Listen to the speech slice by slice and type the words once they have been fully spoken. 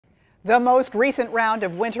The most recent round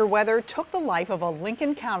of winter weather took the life of a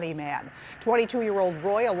Lincoln County man. 22-year-old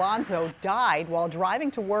Roy Alonzo died while driving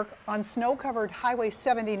to work on snow-covered Highway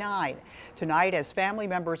 79. Tonight, as family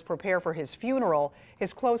members prepare for his funeral,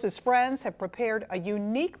 his closest friends have prepared a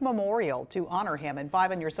unique memorial to honor him. And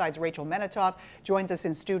 5 on your side's Rachel Menitoff joins us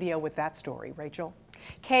in studio with that story. Rachel?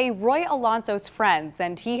 Kay, Roy Alonzo's friends,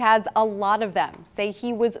 and he has a lot of them, say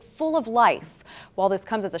he was full of life. While this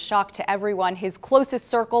comes as a shock to everyone, his closest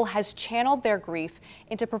circle has channeled their grief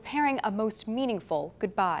into preparing a most meaningful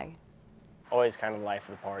goodbye. Always kind of life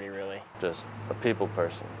of the party, really. Just a people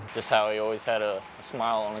person. Just how he always had a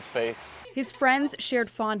smile on his face. His friends shared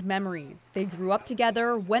fond memories. They grew up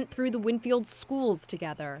together, went through the Winfield schools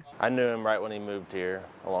together. I knew him right when he moved here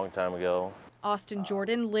a long time ago. Austin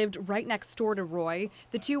Jordan lived right next door to Roy.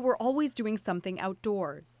 The two were always doing something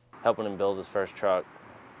outdoors. Helping him build his first truck,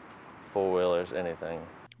 four-wheelers, anything.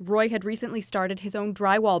 Roy had recently started his own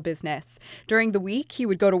drywall business. During the week, he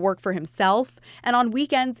would go to work for himself, and on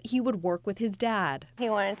weekends, he would work with his dad. He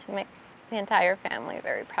wanted to make the entire family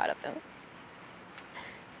very proud of him.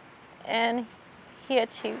 And he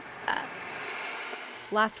achieved that.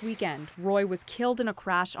 Last weekend, Roy was killed in a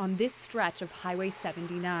crash on this stretch of Highway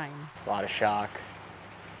 79. A lot of shock.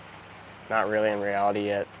 Not really in reality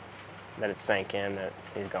yet that it sank in that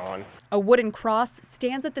he's gone. A wooden cross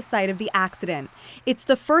stands at the site of the accident. It's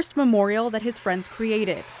the first memorial that his friends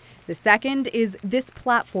created. The second is this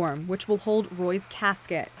platform, which will hold Roy's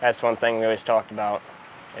casket. That's one thing we always talked about,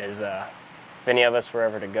 is if any of us were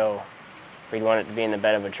ever to go, we'd want it to be in the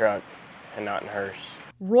bed of a truck and not in a hearse.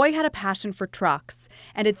 Roy had a passion for trucks,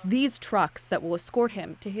 and it's these trucks that will escort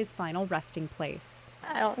him to his final resting place.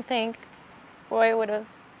 I don't think Roy would have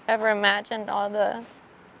ever imagined all the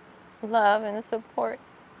love and the support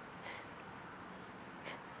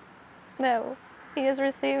that he is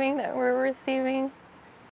receiving, that we're receiving.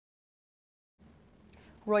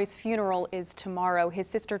 Roy's funeral is tomorrow. His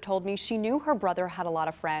sister told me she knew her brother had a lot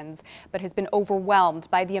of friends, but has been overwhelmed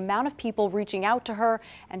by the amount of people reaching out to her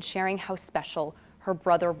and sharing how special her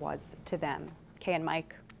brother was to them. Kay and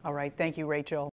Mike. All right. Thank you, Rachel.